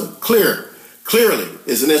Kwanzaa, clearly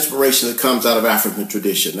is an inspiration that comes out of African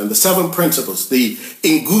tradition. And the 7 principles, the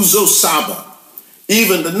Nguzo Saba,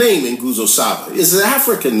 even the name Nguzo Saba is an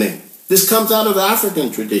African name. This comes out of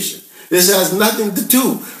African tradition. This has nothing to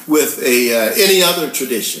do with any other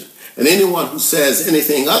tradition. And anyone who says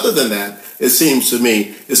anything other than that, it seems to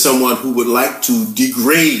me, is someone who would like to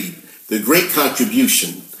degrade the great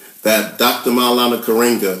contribution that Dr. Maulana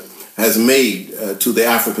Karenga has made to the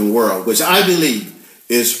African world, which I believe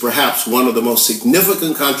is perhaps one of the most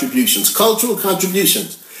significant contributions, cultural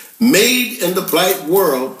contributions, made in the black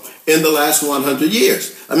world in the last 100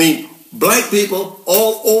 years. Black people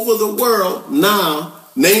all over the world now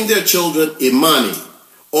name their children Imani,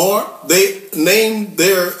 or they name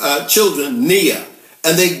their children Nia.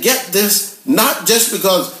 And they get this not just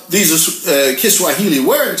because these are Kiswahili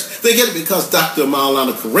words, they get it because Dr.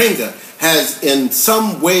 Maulana Karenga has in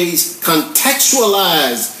some ways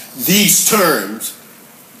contextualized these terms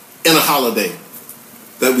in a holiday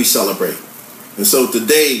that we celebrate. And so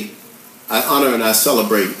today, I honor and I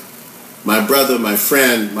celebrate my brother, my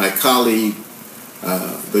friend, my colleague,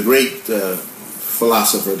 the great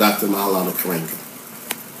philosopher, Dr. Maulana Karenga.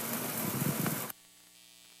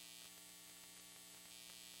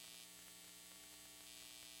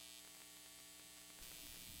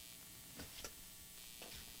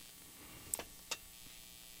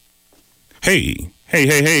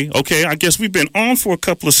 Hey. Okay, I guess we've been on for a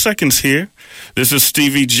couple of seconds here. This is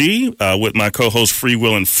Stevie G with my co-host Free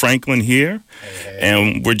Will and Franklin here.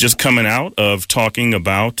 And we're just coming out of talking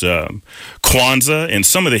about Kwanzaa and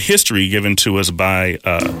some of the history given to us by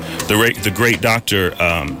the great Dr.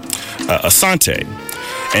 Asante.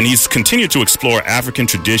 And he's continued to explore African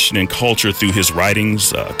tradition and culture through his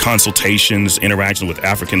writings, consultations, interaction with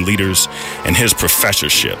African leaders, and his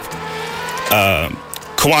professorship.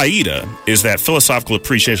 Kawaida is that philosophical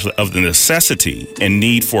appreciation of the necessity and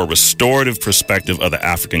need for a restorative perspective of the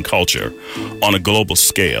African culture on a global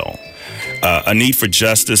scale, a need for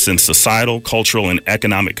justice in societal, cultural, and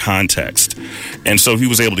economic context. And so he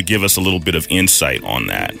was able to give us a little bit of insight on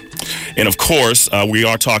that. And of course, we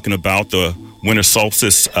are talking about the winter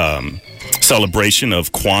solstice celebration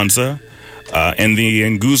of Kwanzaa, and the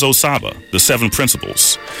Nguzo Saba, the 7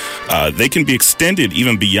 principles. They can be extended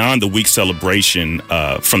even beyond the week celebration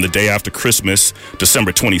from the day after Christmas,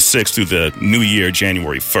 December 26th, through the New Year,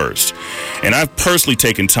 January 1st. And I've personally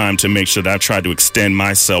taken time to make sure that I've tried to extend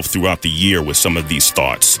myself throughout the year with some of these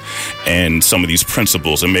thoughts and some of these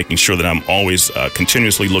principles, and making sure that I'm always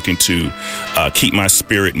continuously looking to keep my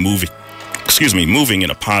spirit moving in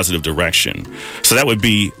a positive direction. So that would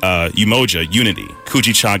be Umoja, unity,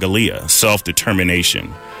 Kujichagulia,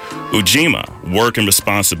 self-determination, Ujima, work and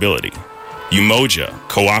responsibility, Umoja,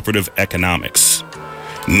 cooperative economics,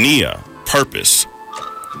 Nia, purpose,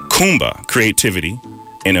 Kumba, creativity,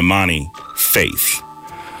 and Imani, faith.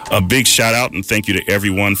 A big shout out and thank you to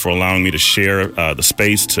everyone for allowing me to share the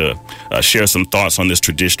space to share some thoughts on this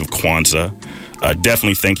tradition of Kwanzaa.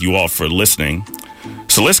 Definitely thank you all for listening.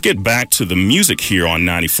 So let's get back to the music here on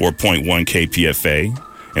 94.1 KPFA,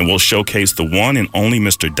 and we'll showcase the one and only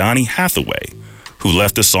Mr. Donny Hathaway, who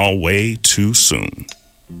left us all way too soon.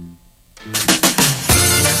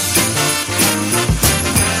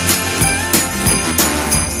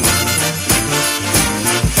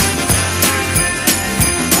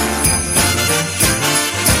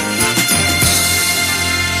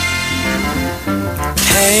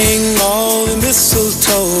 Hang all the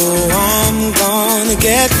mistletoe, I'm gonna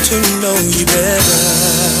get to know you better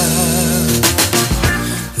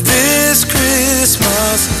this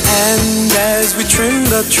Christmas. And as we trim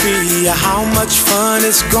the tree, how much fun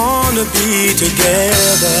it's gonna be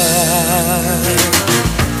together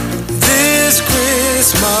this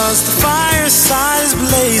Christmas. The fireside is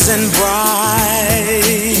blazing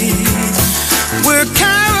bright, we're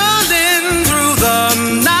caroling through the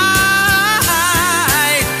night.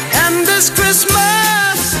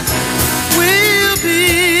 Christmas will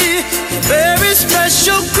be a very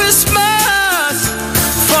special Christmas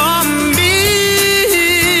for me.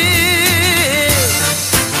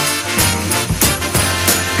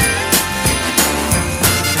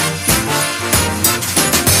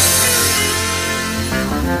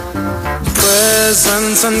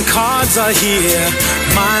 Presents and cards are here,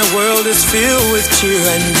 my world is filled with cheer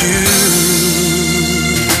and you.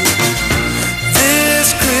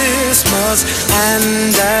 Christmas,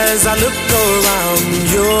 and as I look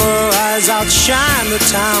around, your eyes outshine the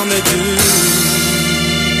town they do.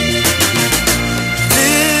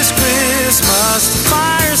 This Christmas, the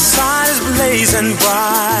fireside is blazing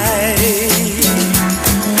bright,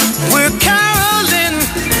 we're caroling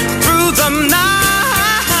through the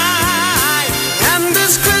night, and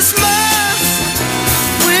this Christmas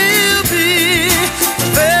will be a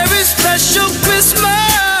very special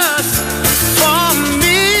Christmas for me.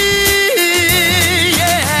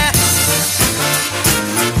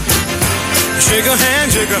 Shake a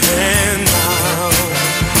hand now.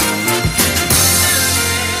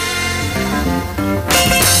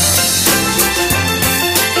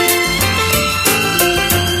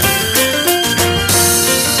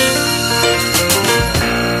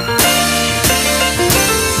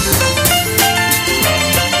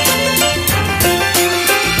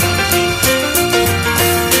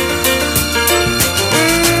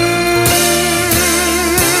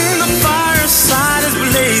 The fireside is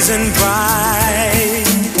blazing bright,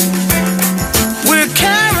 we're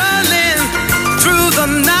caroling through the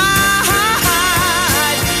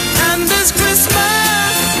night, and this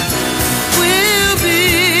Christmas will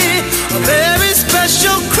be a very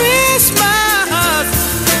special Christmas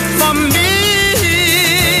for me,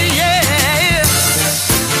 yeah.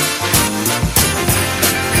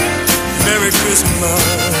 Merry Christmas.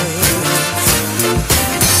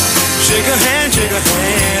 Shake a hand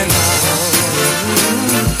now.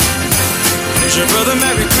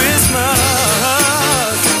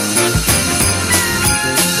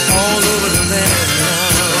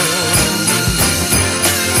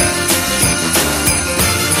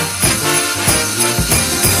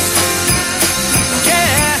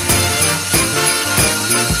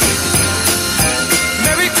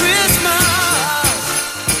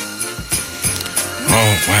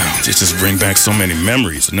 just bring back so many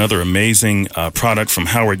memories. Another amazing product from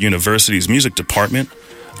Howard University's music department,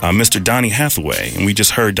 Mr. Donny Hathaway. And we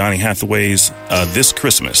just heard Donny Hathaway's This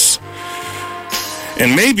Christmas.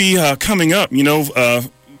 And maybe coming up,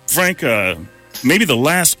 Frank, maybe the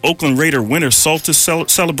last Oakland Raider winter solstice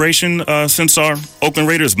celebration since our Oakland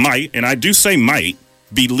Raiders might, and I do say might,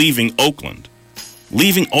 be leaving Oakland.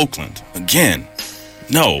 Leaving Oakland. Again.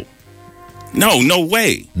 No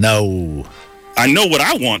way. No. I know what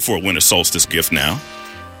I want for a winter solstice gift now.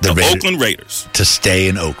 The Oakland Raiders. To stay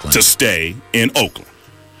in Oakland. To stay in Oakland.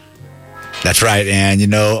 That's right. And,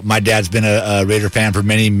 my dad's been a Raider fan for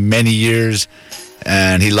many, many years.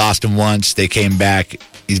 And he lost them once. They came back.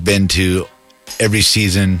 He's been to every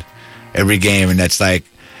season, every game. And that's like,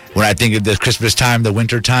 when I think of the Christmas time, the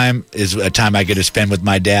winter time is a time I get to spend with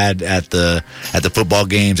my dad at the football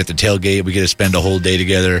games, at the tailgate. We get to spend a whole day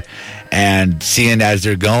together. And seeing as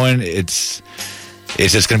they're going, it's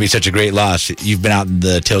just going to be such a great loss. You've been out in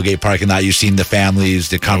the tailgate parking lot. You've seen the families,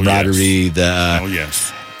 the camaraderie. Oh,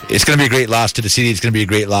 yes. It's going to be a great loss to the city. It's going to be a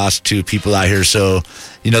great loss to people out here. So,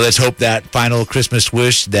 let's hope that final Christmas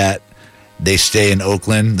wish that they stay in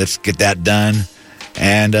Oakland. Let's get that done.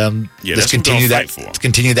 And let's continue that. Let's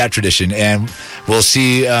continue that tradition. And we'll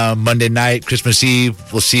see Monday night, Christmas Eve.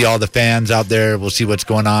 We'll see all the fans out there. We'll see what's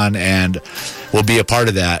going on, and we'll be a part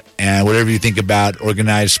of that. And whatever you think about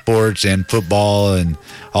organized sports and football and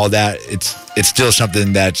all that, it's still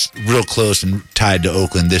something that's real close and tied to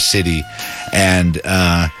Oakland, this city, and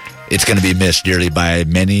it's going to be missed dearly by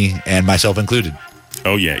many, and myself included.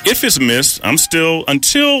 Oh, yeah. If it's missed, I'm still,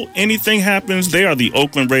 until anything happens, they are the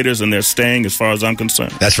Oakland Raiders, and they're staying as far as I'm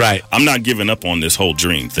concerned. That's right. I'm not giving up on this whole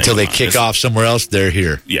dream thing. Until they kick off somewhere else, they're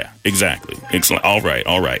here. Yeah, exactly. Excellent. All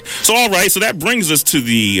right. So that brings us to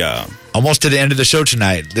the... almost to the end of the show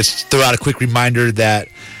tonight. Let's throw out a quick reminder that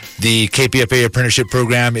the KPFA Apprenticeship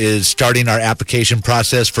Program is starting our application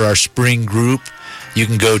process for our spring group. You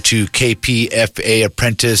can go to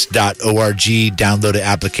kpfaapprentice.org, download an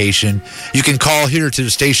application. You can call here to the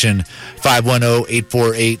station,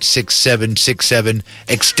 510-848-6767,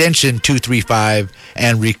 extension 235,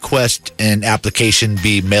 and request an application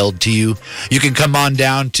be mailed to you. You can come on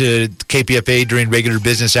down to KPFA during regular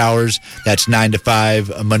business hours. That's 9 to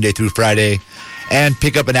 5, Monday through Friday, and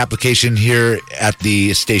pick up an application here at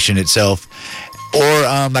the station itself. Or,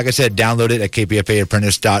 like I said, download it at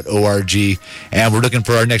kpfaapprentice.org. And we're looking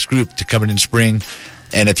for our next group to come in spring.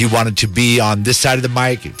 And if you wanted to be on this side of the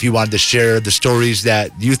mic, if you wanted to share the stories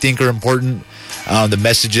that you think are important, the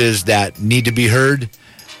messages that need to be heard,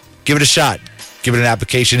 give it a shot. Give it an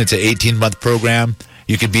application. It's an 18-month program.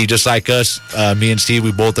 You could be just like us. Me and Steve,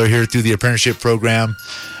 we both are here through the apprenticeship program.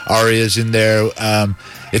 Ari is in there.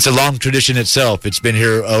 It's a long tradition itself. It's been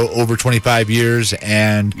here over 25 years.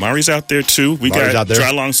 And Mari's out there, too. We got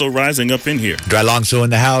Dry Long So Rising up in here. Dry Long So in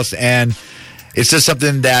the house. And it's just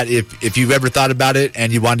something that if you've ever thought about it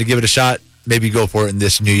and you wanted to give it a shot, maybe go for it in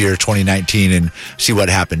this new year, 2019, and see what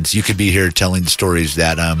happens. You could be here telling the stories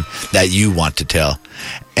that you want to tell.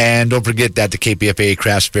 And don't forget that the KPFA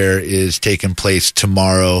Crafts Fair is taking place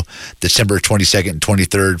tomorrow, December 22nd and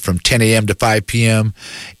 23rd from 10 a.m. to 5 p.m.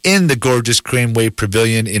 in the gorgeous Craneway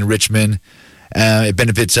Pavilion in Richmond. It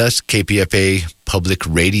benefits us, KPFA Public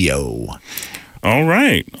Radio. All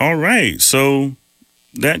right. So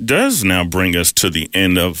that does now bring us to the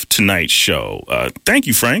end of tonight's show. Thank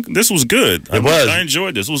you, Frank. This was good. I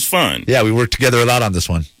enjoyed this. It was fun. Yeah, we worked together a lot on this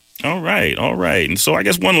one. All right. And so I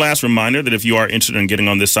guess one last reminder that if you are interested in getting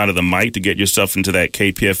on this side of the mic to get yourself into that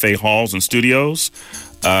KPFA halls and studios,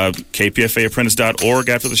 kpfaapprentice.org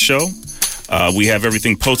after the show. We have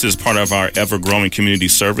everything posted as part of our ever-growing community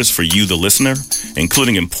service for you, the listener,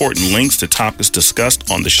 including important links to topics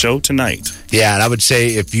discussed on the show tonight. Yeah, and I would say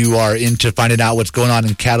if you are into finding out what's going on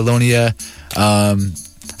in Catalonia,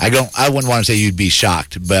 I wouldn't want to say you'd be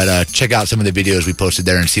shocked, but check out some of the videos we posted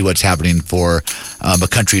there and see what's happening for a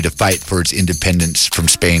country to fight for its independence from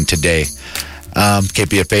Spain today.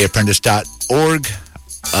 kpfaapprentice.org.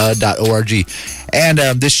 .org. And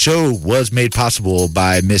this show was made possible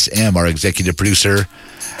by Miss M, our executive producer,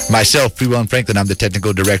 myself, Freewell Franklin, I'm the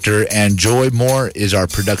technical director, and Joy Moore is our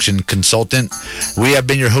production consultant. We have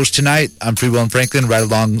been your host tonight. I'm Freewell Franklin, right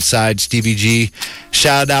alongside Stevie G.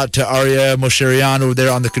 Shout out to Aria Mosherian over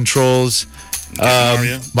there on the controls.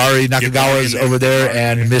 Mari Nakagawa is over there,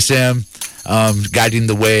 and Miss M guiding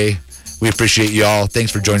the way. We appreciate you all.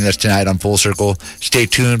 Thanks for joining us tonight on Full Circle. Stay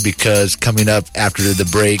tuned because coming up after the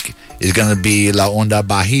break is going to be La Onda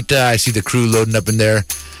Bajita. I see the crew loading up in there.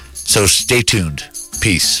 So stay tuned.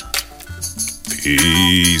 Peace.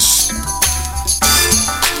 Peace.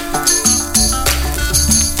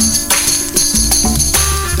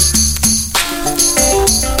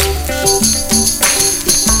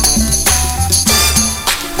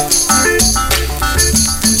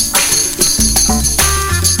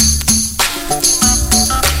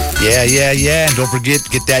 Yeah. And don't forget,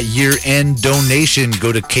 get that year-end donation.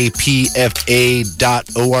 Go to kpfa.org.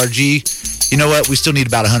 You know what? We still need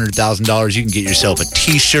about $100,000. You can get yourself a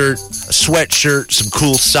T-shirt, a sweatshirt, some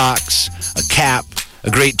cool socks, a cap,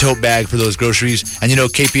 a great tote bag for those groceries. And you know,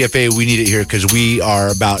 KPFA, we need it here because we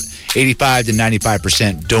are about 85 to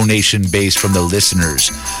 95% donation based from the listeners.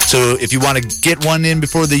 So if you want to get one in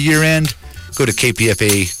before the year end, go to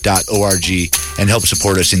kpfa.org and help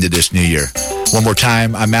support us into this new year. One more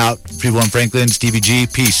time, I'm out. Free One Franklin, Stevie G,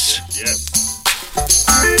 peace. Yes.